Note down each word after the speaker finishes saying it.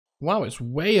Wow, it's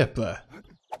way up there.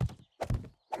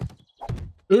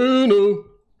 Oh no!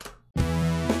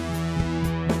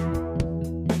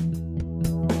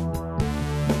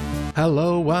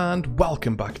 Hello and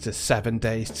welcome back to 7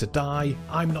 Days to Die.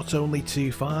 I'm Not Only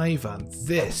 25 and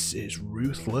this is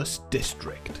Ruthless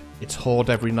District. It's Horde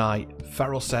every night,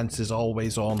 feral sense is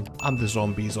always on, and the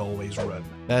zombies always run.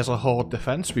 There's a Horde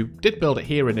defense. We did build it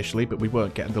here initially, but we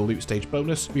weren't getting the loot stage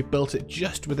bonus. We built it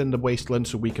just within the wasteland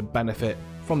so we can benefit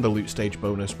from the loot stage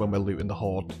bonus when we're looting the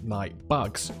Horde night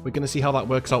bags. We're going to see how that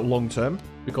works out long term.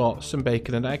 We got some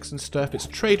bacon and eggs and stuff. It's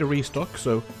trader restock,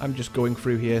 so I'm just going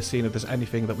through here, seeing if there's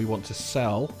anything that we want to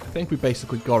sell. I think we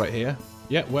basically got it here.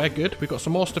 Yeah, we're good. We've got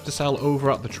some more stuff to sell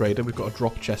over at the trader. We've got a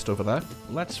drop chest over there.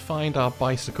 Let's find our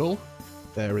bicycle.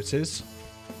 There it is.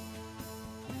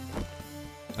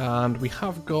 And we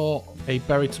have got a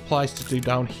buried supplies to do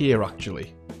down here,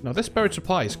 actually. Now, this buried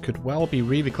supplies could well be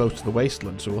really close to the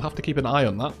wasteland, so we'll have to keep an eye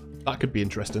on that. That could be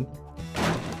interesting.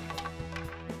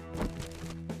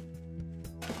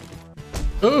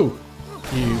 Oh!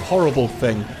 You horrible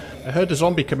thing. I heard a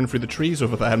zombie coming through the trees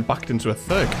over there and backed into a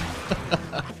thug.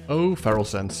 Oh, feral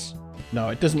sense. No,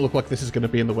 it doesn't look like this is going to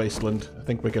be in the wasteland. I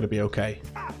think we're going to be okay.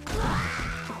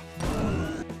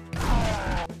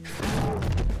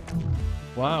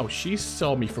 Wow, she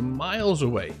saw me from miles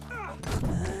away.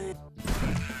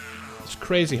 It's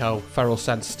crazy how feral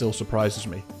sense still surprises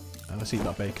me. Let's eat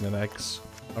that bacon and eggs.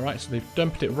 Alright, so they've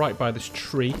dumped it right by this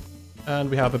tree. And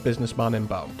we have a businessman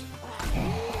inbound.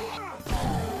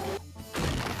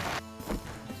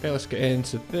 Okay, let's get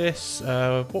into this.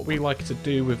 What we like to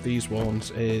do with these ones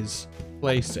is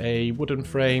place a wooden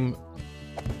frame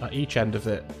at each end of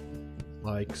it,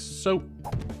 like so.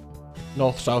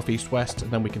 North, south, east, west,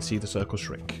 and then we can see the circle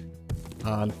shrink.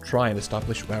 And try and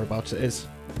establish whereabouts it is.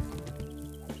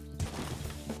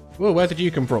 Whoa, where did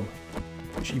you come from?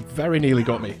 She very nearly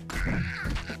got me.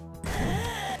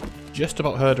 Just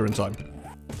about heard her in time.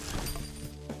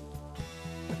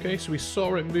 Okay, so we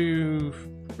saw it move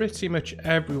pretty much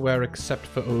everywhere except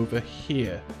for over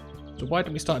here. So why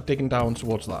don't we start digging down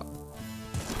towards that?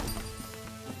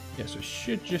 Yeah, so it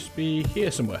should just be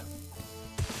here somewhere.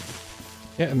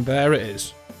 Yeah, and there it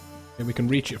is. And we can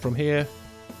reach it from here.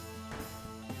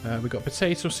 We've got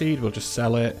potato seed, we'll just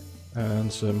sell it.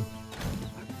 And some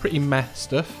pretty meh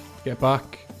stuff. Get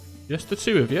back. Just the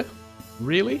two of you?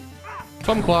 Really?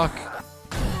 Tom Clark.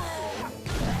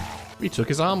 We took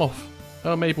his arm off.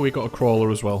 Oh, maybe we got a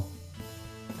crawler as well.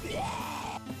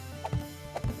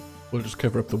 We'll just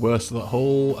cover up the worst of that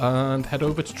hole and head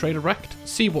over to Trader Rect.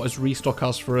 See what his restock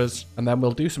has for us. And then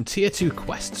we'll do some tier 2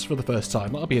 quests for the first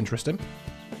time. That'll be interesting.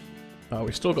 Oh,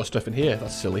 we've still got stuff in here.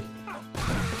 That's silly.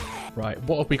 Right,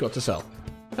 what have we got to sell?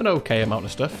 An okay amount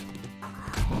of stuff.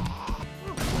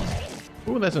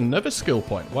 Oh, there's another skill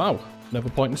point. Wow. Another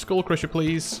point in Skull Crusher,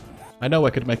 please. I know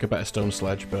I could make a better stone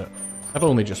sledge, but I've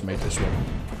only just made this one.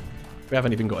 We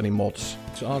haven't even got any mods.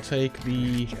 So I'll take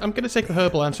the... I'm going to take the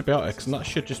herbal antibiotics, and that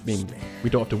should just mean we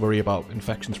don't have to worry about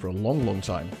infections for a long, long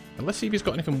time. And let's see if he's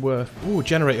got anything worth... Ooh,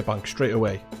 generator bank straight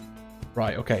away.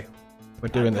 Right, okay. We're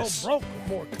doing this. Broke with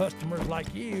more customers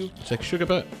like you. Take sugar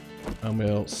bit, and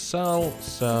we'll sell.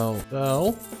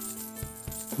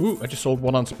 Ooh, I just sold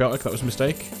one antibiotic. That was a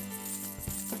mistake.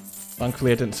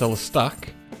 Thankfully, I didn't sell a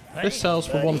stack. This sells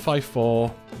for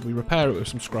 154. We repair it with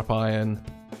some scrap iron.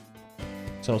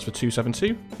 Sells for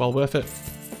 272. Well worth it.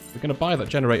 We're going to buy that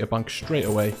generator bank straight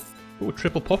away. Ooh,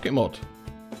 triple pocket mod.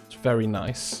 It's very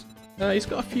nice. He's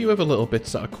got a few other little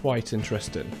bits that are quite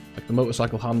interesting, like the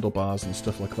motorcycle handlebars and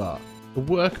stuff like that. The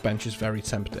workbench is very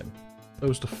tempting.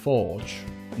 Those to forge.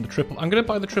 And the triple... I'm going to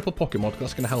buy the triple pocket mod because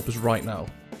that's going to help us right now.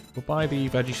 We'll buy the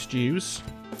veggie stews.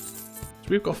 So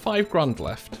we've got 5 grand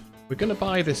left. We're going to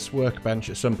buy this workbench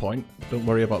at some point. Don't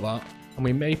worry about that. And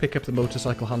we may pick up the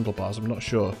motorcycle handlebars, I'm not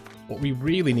sure. What we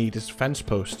really need is fence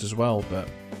posts as well, but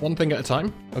one thing at a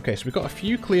time. Okay, so we've got a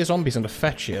few clear zombies and a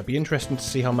fetch here. It'll be interesting to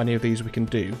see how many of these we can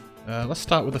do. Let's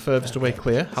start with the furthest away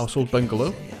clear, household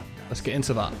bungalow. Let's get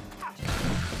into that.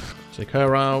 Take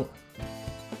her out.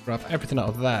 Grab everything out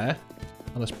of there.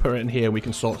 And let's put it in here, we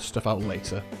can sort stuff out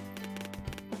later.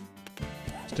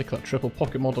 Stick that triple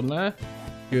pocket mod on there.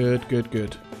 Good, good,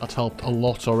 good. That's helped a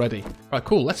lot already. Right,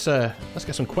 cool. Let's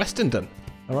get some questing done.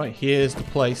 All right, here's the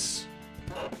place.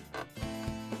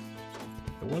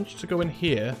 I want you to go in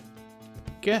here.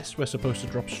 I guess we're supposed to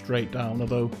drop straight down,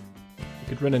 although we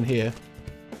could run in here.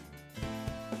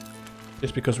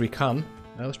 Just because we can.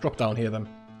 Let's drop down here then.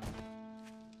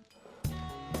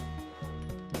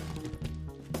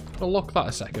 I'll lock that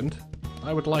a second.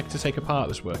 I would like to take apart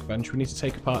this workbench. We need to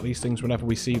take apart these things whenever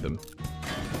we see them.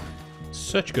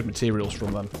 Such good materials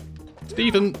from them.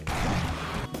 Stephen!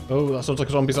 Oh, that sounds like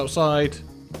zombies outside.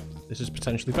 This is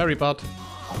potentially very bad.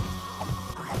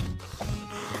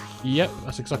 Yep,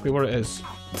 that's exactly where it is.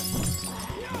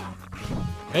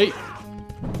 Hey!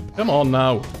 Come on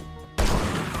now!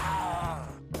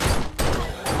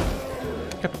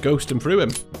 Kept ghosting through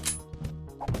him.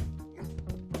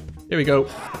 Here we go.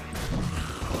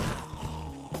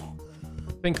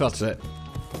 I think that's it.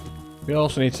 We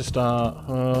also need to start...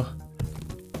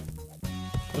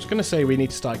 I was going to say we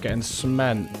need to start getting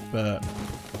cement, but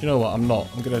you know what, I'm not.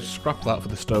 I'm going to scrap that for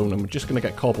the stone and we're just going to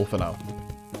get cobble for now.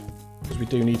 Because we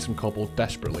do need some cobble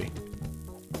desperately.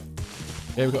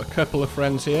 Yeah, we've got a couple of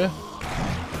friends here.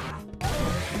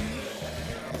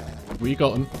 We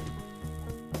got them.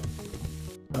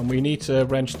 And we need to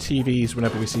wrench TVs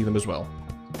whenever we see them as well.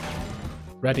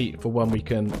 Ready for when we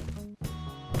can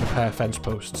repair fence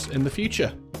posts in the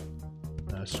future.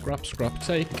 Scrap, scrap,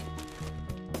 take.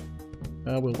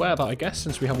 We'll wear that, I guess,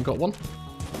 since we haven't got one.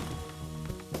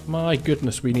 My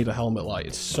goodness, we need a helmet light.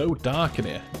 It's so dark in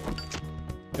here.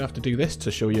 I'm gonna have to do this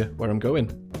to show you where I'm going.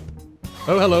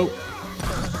 Oh, hello.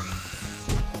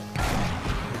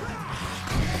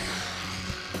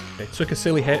 It took a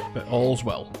silly hit, but all's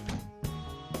well.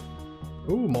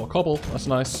 Ooh, more cobble. That's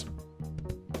nice.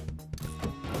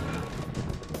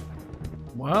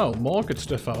 Wow, more good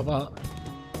stuff out of that.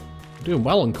 Doing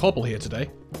well on cobble here today.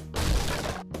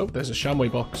 Oh, there's a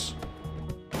shamway box.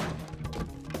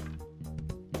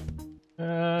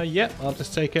 Yeah, I'll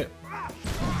just take it.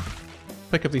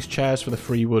 Pick up these chairs for the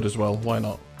free wood as well, why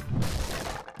not?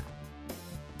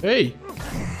 Hey!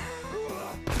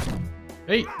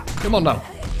 Hey, come on now.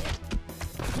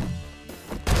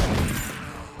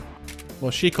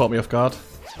 Well, she caught me off guard.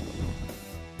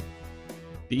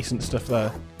 Decent stuff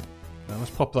there. Now,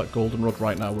 let's pop that golden rod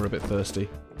right now, we're a bit thirsty.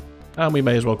 And we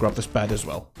may as well grab this bed as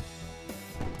well.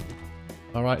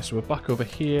 Alright, so we're back over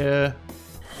here.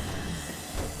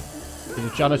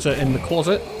 There's a janitor in the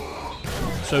closet,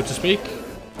 so to speak.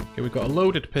 Okay, we've got a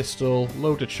loaded pistol,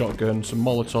 loaded shotgun, some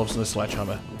Molotovs and a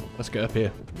sledgehammer. Let's get up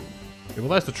here. Okay, well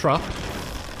there's the trap.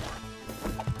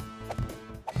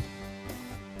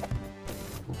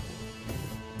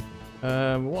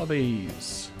 What are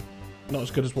these? Not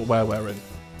as good as what we're wearing.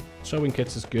 Sewing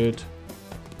kits is good.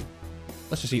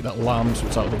 Let's just eat that lamb so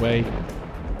it's out of the way.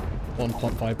 One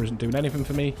plant fibre isn't doing anything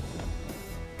for me.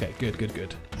 Okay, good, good,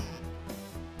 good.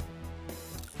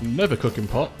 Another cooking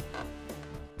pot.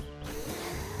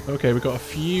 Okay, we've got a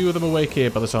few of them awake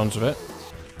here by the sounds of it.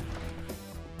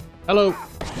 Hello!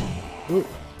 Ooh.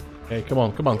 Okay, come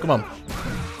on, come on, come on.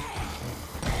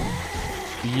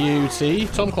 Beauty.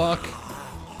 Tom Clark.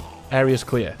 Area's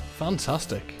clear.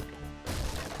 Fantastic.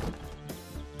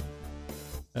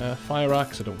 Fire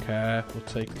axe, I don't care. We'll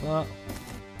take that.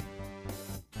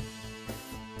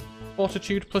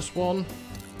 Fortitude +1.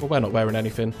 Well, we're not wearing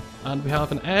anything. And we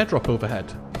have an airdrop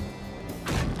overhead.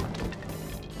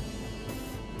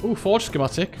 Ooh, forge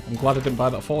schematic. I'm glad I didn't buy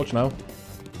that forge now.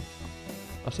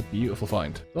 That's a beautiful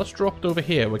find. That's dropped over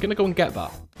here. We're going to go and get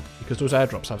that. Because those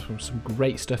airdrops have some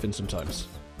great stuff in sometimes.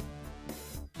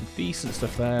 Some decent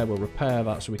stuff there. We'll repair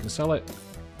that so we can sell it.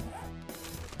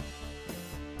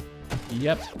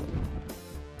 Yep.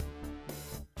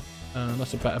 And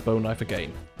that's a better bone knife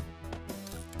again.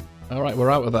 Alright,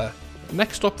 we're out of there.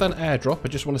 Next up then, airdrop. I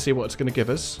just want to see what it's going to give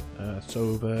us. It's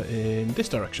over in this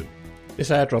direction. This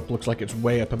airdrop looks like it's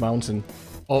way up a mountain.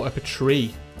 Or up a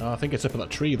tree. I think it's up at that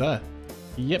tree there.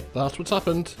 Yep, that's what's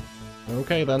happened.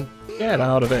 Okay then. Get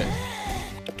out of it.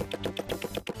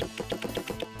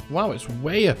 Wow, it's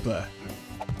way up there.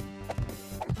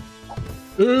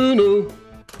 Oh no.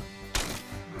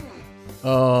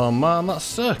 Oh man, that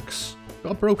sucks.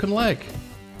 Got a broken leg.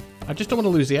 I just don't want to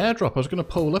lose the airdrop. I was going to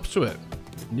pole up to it.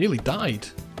 Nearly died.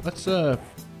 Let's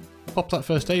pop that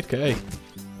first aid kit, eh?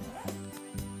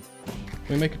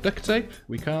 Can we make a duct tape?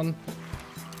 We can.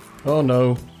 Oh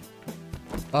no.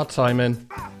 Bad timing.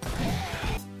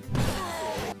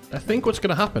 I think what's going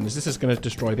to happen is this is going to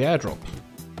destroy the airdrop.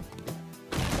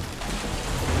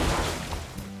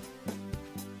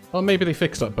 Or maybe they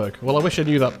fixed that bug. Well, I wish I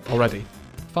knew that already.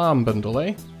 Farm bundle,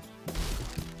 eh?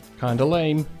 Kinda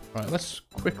lame. Right, let's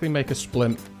quickly make a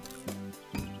splint.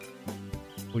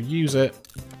 We'll use it.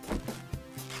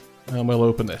 And we'll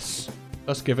open this.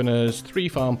 That's given us 3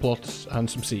 farm plots and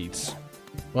some seeds.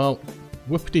 Well,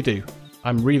 whoop-de-doo.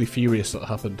 I'm really furious that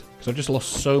happened, because I've just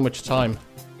lost so much time.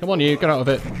 Come on you, get out of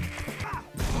it.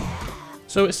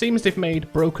 So it seems they've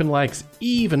made broken legs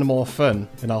even more fun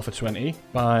in Alpha 20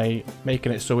 by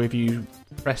making it so if you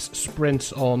press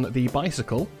sprint on the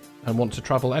bicycle and want to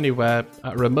travel anywhere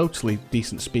at a remotely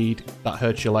decent speed, that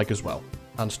hurts your leg as well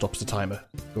and stops the timer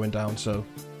going down, so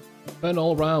fun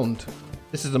all round.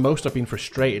 This is the most I've been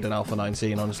frustrated in Alpha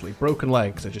 19, honestly. Broken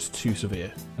legs are just too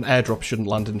severe. An airdrop shouldn't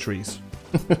land in trees.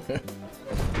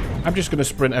 I'm just going to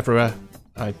sprint everywhere.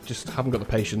 I just haven't got the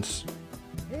patience.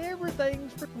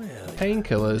 Everything's for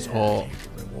Painkillers or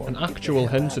an actual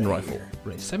hunting rifle.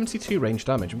 Right, 72 range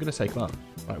damage. I'm going to take that.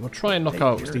 Right, we'll try and knock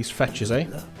out these fetches, eh?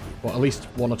 Or at least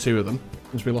one or two of them.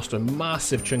 Since we lost a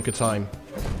massive chunk of time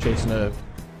chasing a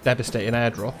devastating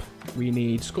airdrop. We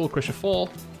need Skull Crusher 4.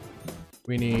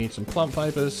 We need some plant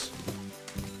fibers.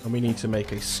 And we need to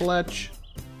make a sledge.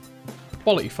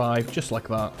 Quality 5, just like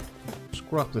that.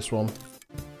 Scrap this one.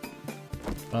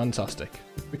 Fantastic.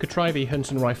 We could try the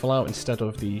hunting rifle out instead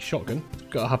of the shotgun.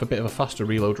 Gotta have a bit of a faster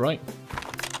reload, right?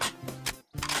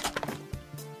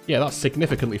 Yeah, that's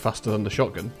significantly faster than the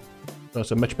shotgun. So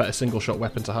it's a much better single shot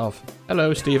weapon to have.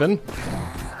 Hello, Stephen.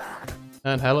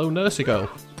 And hello, Nursey Girl.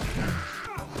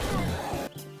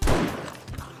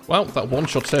 Well, that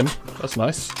one-shots him. That's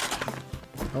nice.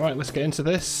 Alright, let's get into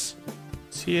this.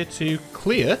 Tier 2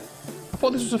 clear? I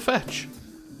thought this was a fetch.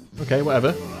 Okay,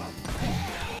 whatever.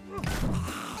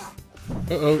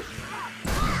 Uh-oh.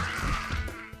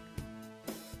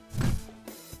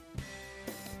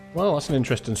 Well, that's an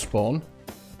interesting spawn.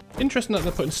 Interesting that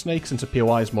they're putting snakes into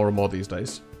POIs more and more these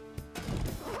days.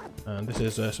 And this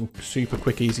is some super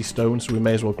quick, easy stone, so we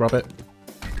may as well grab it.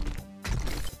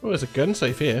 Oh, there's a gun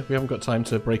safe here. We haven't got time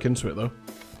to break into it, though.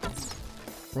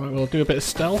 Right, we'll do a bit of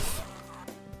stealth.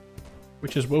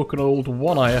 Which has woken old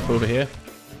One Eye up over here.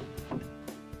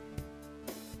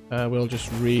 We'll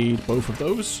just read both of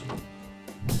those.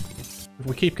 If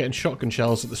we keep getting shotgun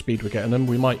shells at the speed we're getting them,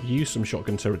 we might use some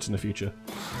shotgun turrets in the future.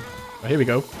 Right, here we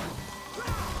go.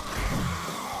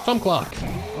 Tom Clark.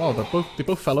 Oh, they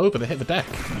both fell over. They hit the deck.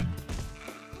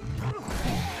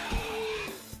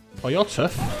 Oh, you're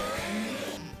tough.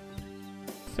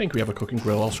 I think we have a cooking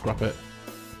grill. I'll scrap it.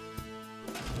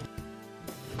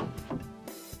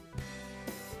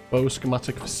 Bow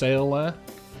schematic for sale there.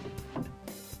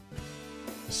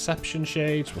 Perception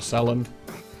shades. We'll sell them.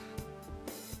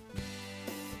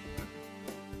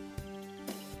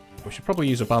 We should probably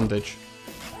use a bandage.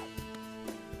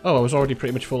 Oh, I was already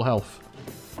pretty much full health.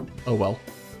 Oh well.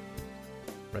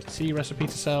 Red tea recipe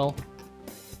to sell.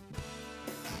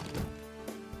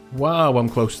 Wow, I'm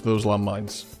close to those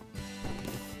landmines.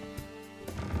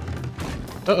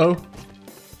 Uh-oh.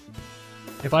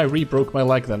 If I re-broke my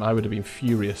leg then, I would have been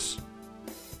furious.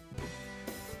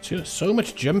 So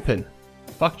much jumping.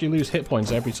 The fact you lose hit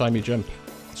points every time you jump.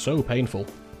 So painful.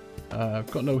 I've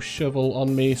got no shovel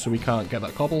on me, so we can't get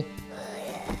that cobble.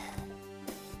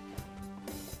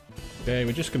 Okay,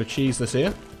 we're just going to cheese this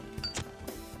here.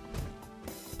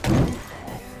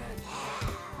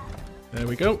 There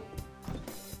we go.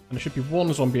 And there should be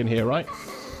one zombie in here, right?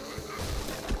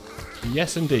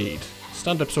 Yes, indeed.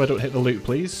 Stand up so I don't hit the loot,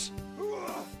 please.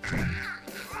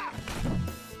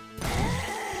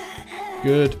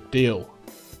 Good deal.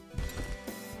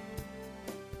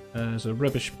 There's a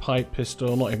rubbish pipe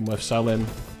pistol, not even worth selling.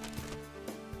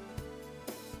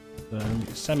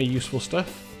 Semi-useful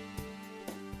stuff.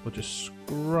 We'll just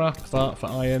scrap that for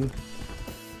iron.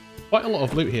 Quite a lot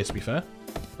of loot here, to be fair.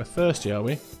 We're thirsty, are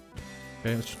we?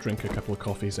 Okay, let's just drink a couple of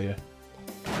coffees here.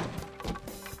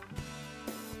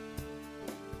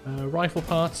 Rifle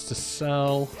parts to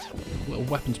sell. A little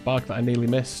weapons bag that I nearly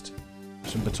missed.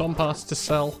 Some baton parts to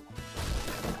sell.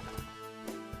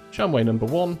 Shamway number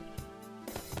 1.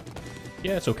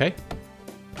 Yeah, it's okay.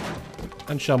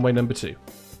 And Shamway number 2.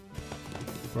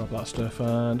 Grab that stuff,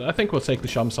 and I think we'll take the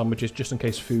sham sandwiches just in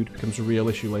case food becomes a real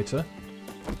issue later.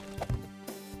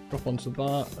 Drop onto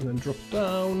that, and then drop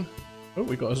down. Oh,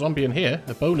 we got a zombie in here,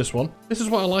 a bonus one. This is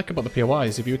what I like about the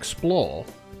POIs. If you explore,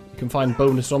 you can find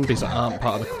bonus zombies that aren't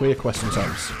part of the queer quest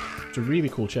sometimes. It's a really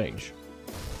cool change.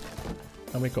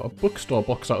 And we've got a bookstore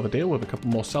box out of the deal with a couple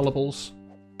more sellables.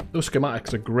 Those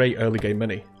schematics are great early game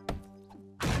mini.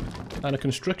 And a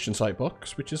construction site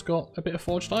box, which has got a bit of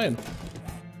forged iron.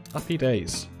 Happy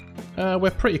days.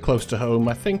 We're pretty close to home.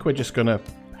 I think we're just going to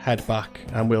head back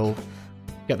and we'll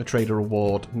get the trader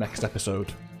reward next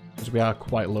episode. Because we are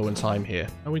quite low in time here.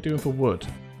 How are we doing for wood?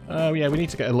 Yeah, we need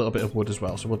to get a little bit of wood as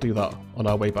well, so we'll do that on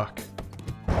our way back.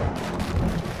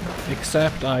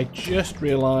 Except I just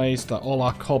realised that all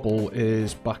our cobble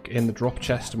is back in the drop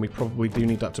chest and we probably do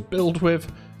need that to build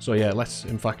with. So yeah, let's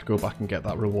in fact go back and get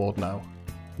that reward now.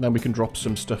 And then we can drop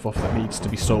some stuff off that needs to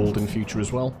be sold in future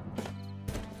as well.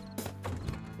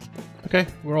 Okay,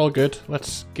 we're all good.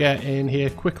 Let's get in here,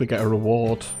 quickly get a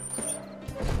reward.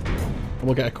 And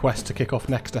we'll get a quest to kick off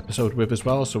next episode with as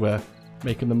well, so we're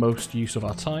making the most use of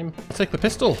our time. I'll take the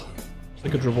pistol. It's a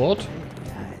good reward.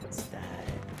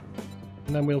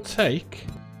 And then we'll take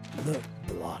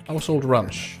Household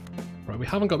Ranch. Right, we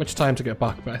haven't got much time to get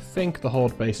back, but I think the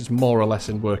Horde base is more or less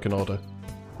in working order.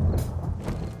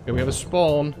 Okay, we have a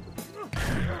spawn.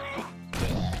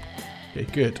 Okay,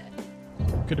 good.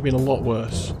 Could have been a lot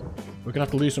worse. We're going to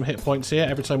have to lose some hit points here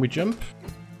every time we jump.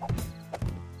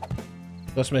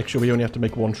 Let's make sure we only have to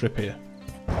make one trip here.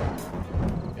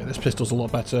 Yeah, this pistol's a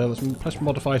lot better. Let's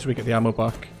modify so we get the ammo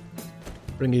back.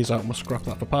 Bring these out and we'll scrap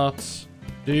that for parts.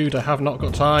 Dude, I have not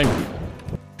got time.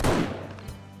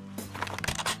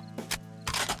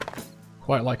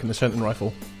 Quite liking this hunting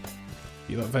rifle.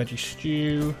 Eat that veggie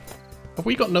stew. Have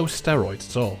we got no steroids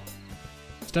at all?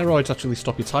 Steroids actually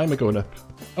stop your timer going up.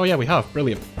 Oh yeah, we have.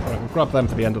 Brilliant. Right, we'll grab them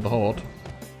for the end of the Horde.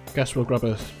 Guess we'll grab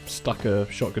a stack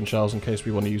of shotgun shells in case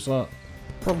we want to use that.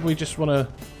 Probably just want to...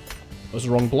 That was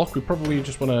the wrong block. We probably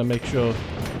just want to make sure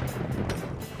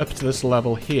up to this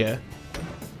level here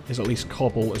is at least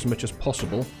cobble as much as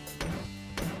possible.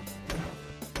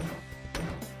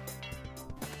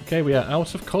 Okay, we are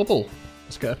out of cobble.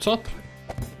 Let's get up top.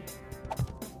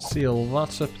 Seal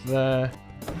that up there.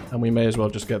 And we may as well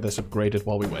just get this upgraded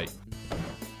while we wait.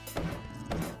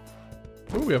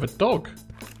 Oh, we have a dog.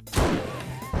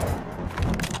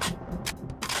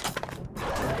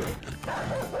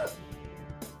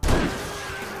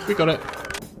 We got it.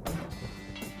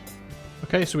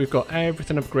 Okay, so we've got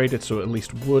everything upgraded, so at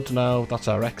least wood now. That's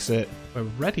our exit. We're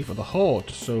ready for the Horde.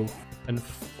 So,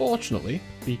 unfortunately,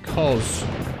 because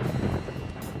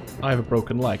I have a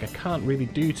broken leg, I can't really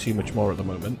do too much more at the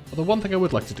moment. But the one thing I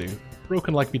would like to do,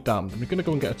 broken leg be damned, I'm going to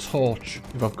go and get a torch,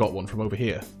 if I've got one, from over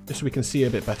here. Just so we can see a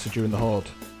bit better during the Horde.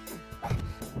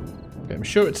 Okay, I'm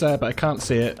sure it's there, but I can't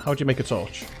see it. How do you make a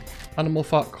torch? Animal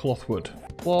fat, cloth wood.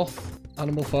 Cloth,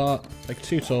 animal fat, like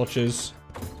 2 torches.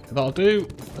 That'll do.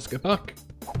 Let's get back.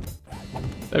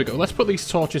 There we go. Let's put these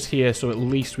torches here so at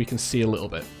least we can see a little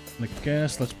bit. And I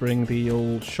guess let's bring the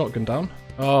old shotgun down.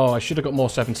 Oh, I should have got more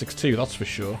 7.62, that's for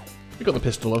sure. We got the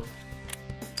pistol though.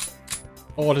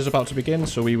 Horde is about to begin,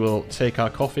 so we will take our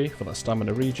coffee for that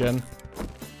stamina regen.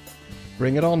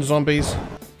 Bring it on, zombies.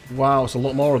 Wow, it's a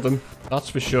lot more of them. That's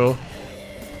for sure.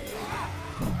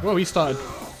 Whoa, he started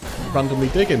randomly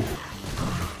digging.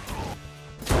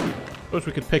 Suppose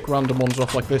we could pick random ones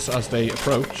off like this as they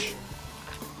approach.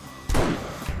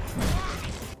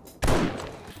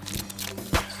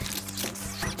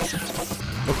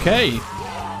 Okay.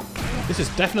 This is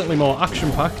definitely more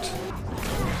action-packed.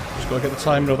 Just gotta get the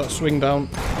timer of that swing down.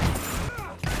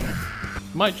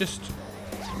 Might just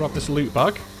grab this loot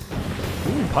bag.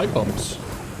 Ooh, pipe bombs.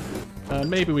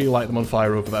 Maybe we light them on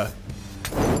fire over there.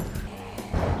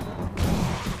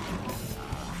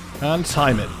 And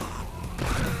time it.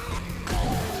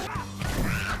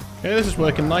 Okay, this is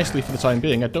working nicely for the time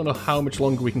being. I don't know how much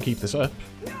longer we can keep this up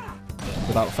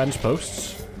without fence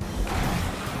posts.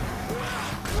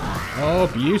 Oh,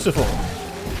 beautiful.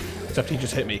 Except he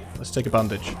just hit me. Let's take a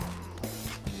bandage.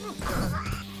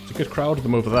 There's a good crowd of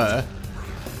them over there.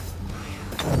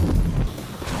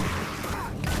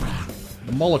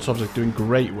 The Molotovs are doing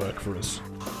great work for us.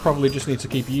 Probably just need to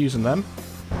keep using them.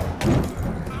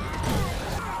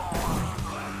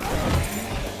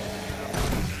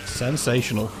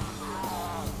 Sensational.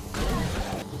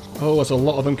 Oh, there's a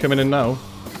lot of them coming in now.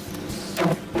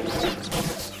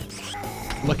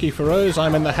 Lucky for us,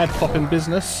 I'm in the head popping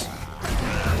business.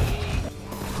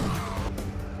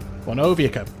 Come on, over you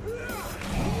come.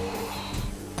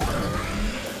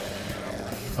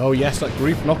 Oh yes, that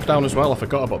group knockdown as well, I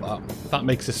forgot about that. That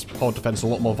makes this Horde defense a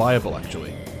lot more viable,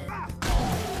 actually.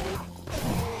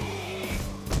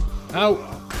 Ow!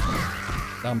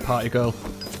 Damn party girl.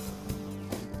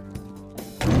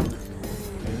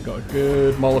 Got a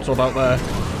good Molotov out there.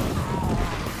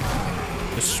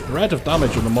 The spread of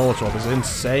damage on the Molotov is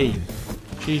insane.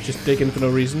 She's just digging for no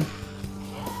reason.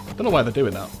 Don't know why they're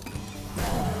doing that.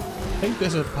 I think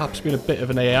there's perhaps been a bit of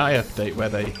an AI update where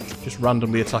they just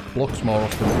randomly attack blocks more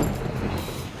often.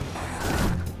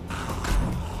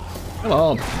 Come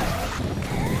on.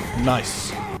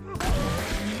 Nice.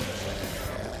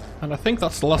 And I think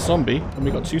that's the last zombie, and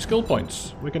we got 2 skill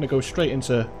points. We're going to go straight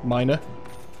into Miner.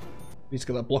 Need to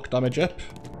get that block damage up.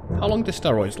 How long do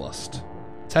steroids last?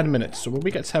 10 minutes. So when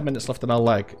we get 10 minutes left in our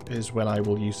leg is when I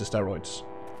will use the steroids.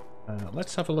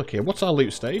 Let's have a look here. What's our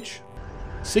loot stage?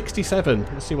 67.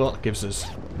 Let's see what that gives us.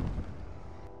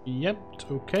 Yep.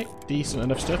 Okay. Decent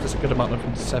enough stuff. There's a good amount of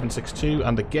 7.62.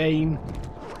 And again,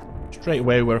 straight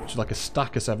away we're up to like a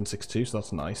stack of 7.62. So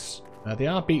that's nice. They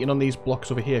are beating on these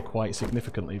blocks over here quite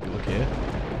significantly if you look here.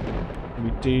 And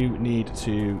we do need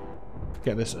to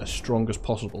get this as strong as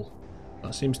possible.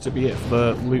 That seems to be it for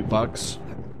the loot bags.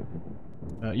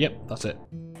 Yep, that's it.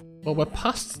 Well, we're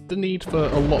past the need for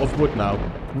a lot of wood now.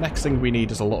 Next thing we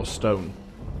need is a lot of stone.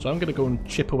 So I'm going to go and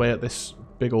chip away at this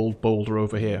big old boulder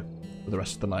over here for the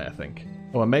rest of the night, I think.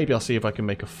 Oh, and maybe I'll see if I can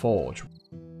make a forge.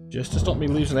 Just to stop me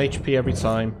losing HP every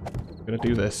time, I'm going to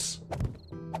do this.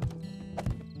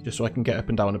 Just so I can get up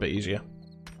and down a bit easier.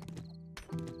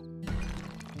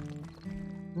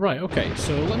 Right, okay,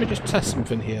 so let me just test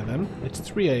something here then. It's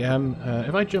 3 AM.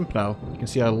 If I jump now, you can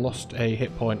see I lost a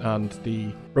hit point and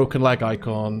the broken leg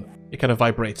icon, it kind of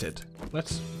vibrated.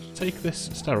 Let's take this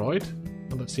steroid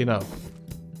and let's see now.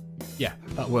 Yeah,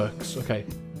 that works. Okay.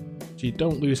 So you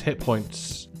don't lose hit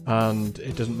points and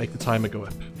it doesn't make the timer go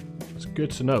up. It's good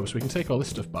to know. So we can take all this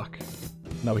stuff back.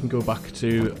 Now we can go back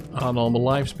to our normal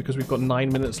lives because we've got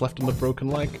 9 minutes left on the broken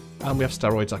leg and we have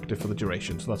steroids active for the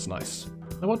duration, so that's nice.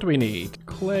 Now what do we need?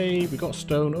 Clay, we got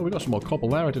stone. Oh, we got some more cobble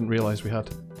there. I didn't realise we had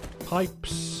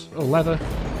pipes. Oh, leather.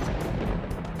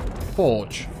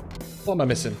 Forge. What am I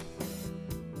missing?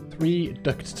 3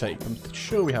 duct tape. I'm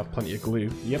sure we have plenty of glue.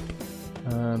 Yep.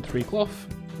 And 3 cloth.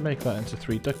 Make that into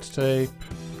 3 duct tape.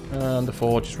 And the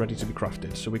forge is ready to be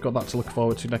crafted. So we've got that to look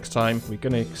forward to next time. We're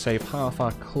going to save half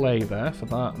our clay there for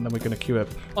that. And then we're going to queue up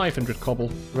 500 cobble.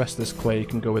 The rest of this clay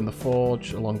can go in the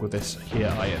forge along with this here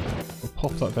iron. We'll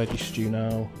pop that veggie stew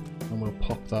now. And we'll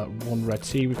pop that 1 red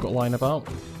tea we've got lying about.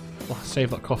 We'll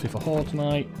save that coffee for Horde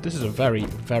tonight. This is a very,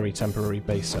 very temporary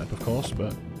base setup, of course.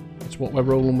 But it's what we're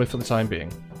rolling with for the time being.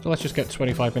 So let's just get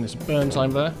 25 minutes of burn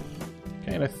time there.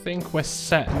 Okay, and I think we're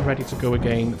set and ready to go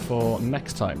again for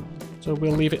next time. So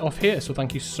we'll leave it off here. So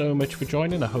thank you so much for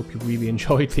joining. I hope you really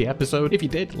enjoyed the episode. If you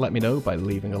did, let me know by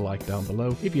leaving a like down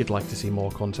below. If you'd like to see more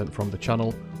content from the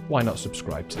channel, why not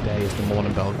subscribe today as the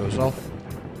morning bell goes off.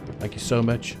 Thank you so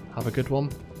much. Have a good one,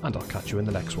 and I'll catch you in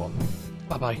the next one.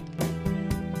 Bye-bye.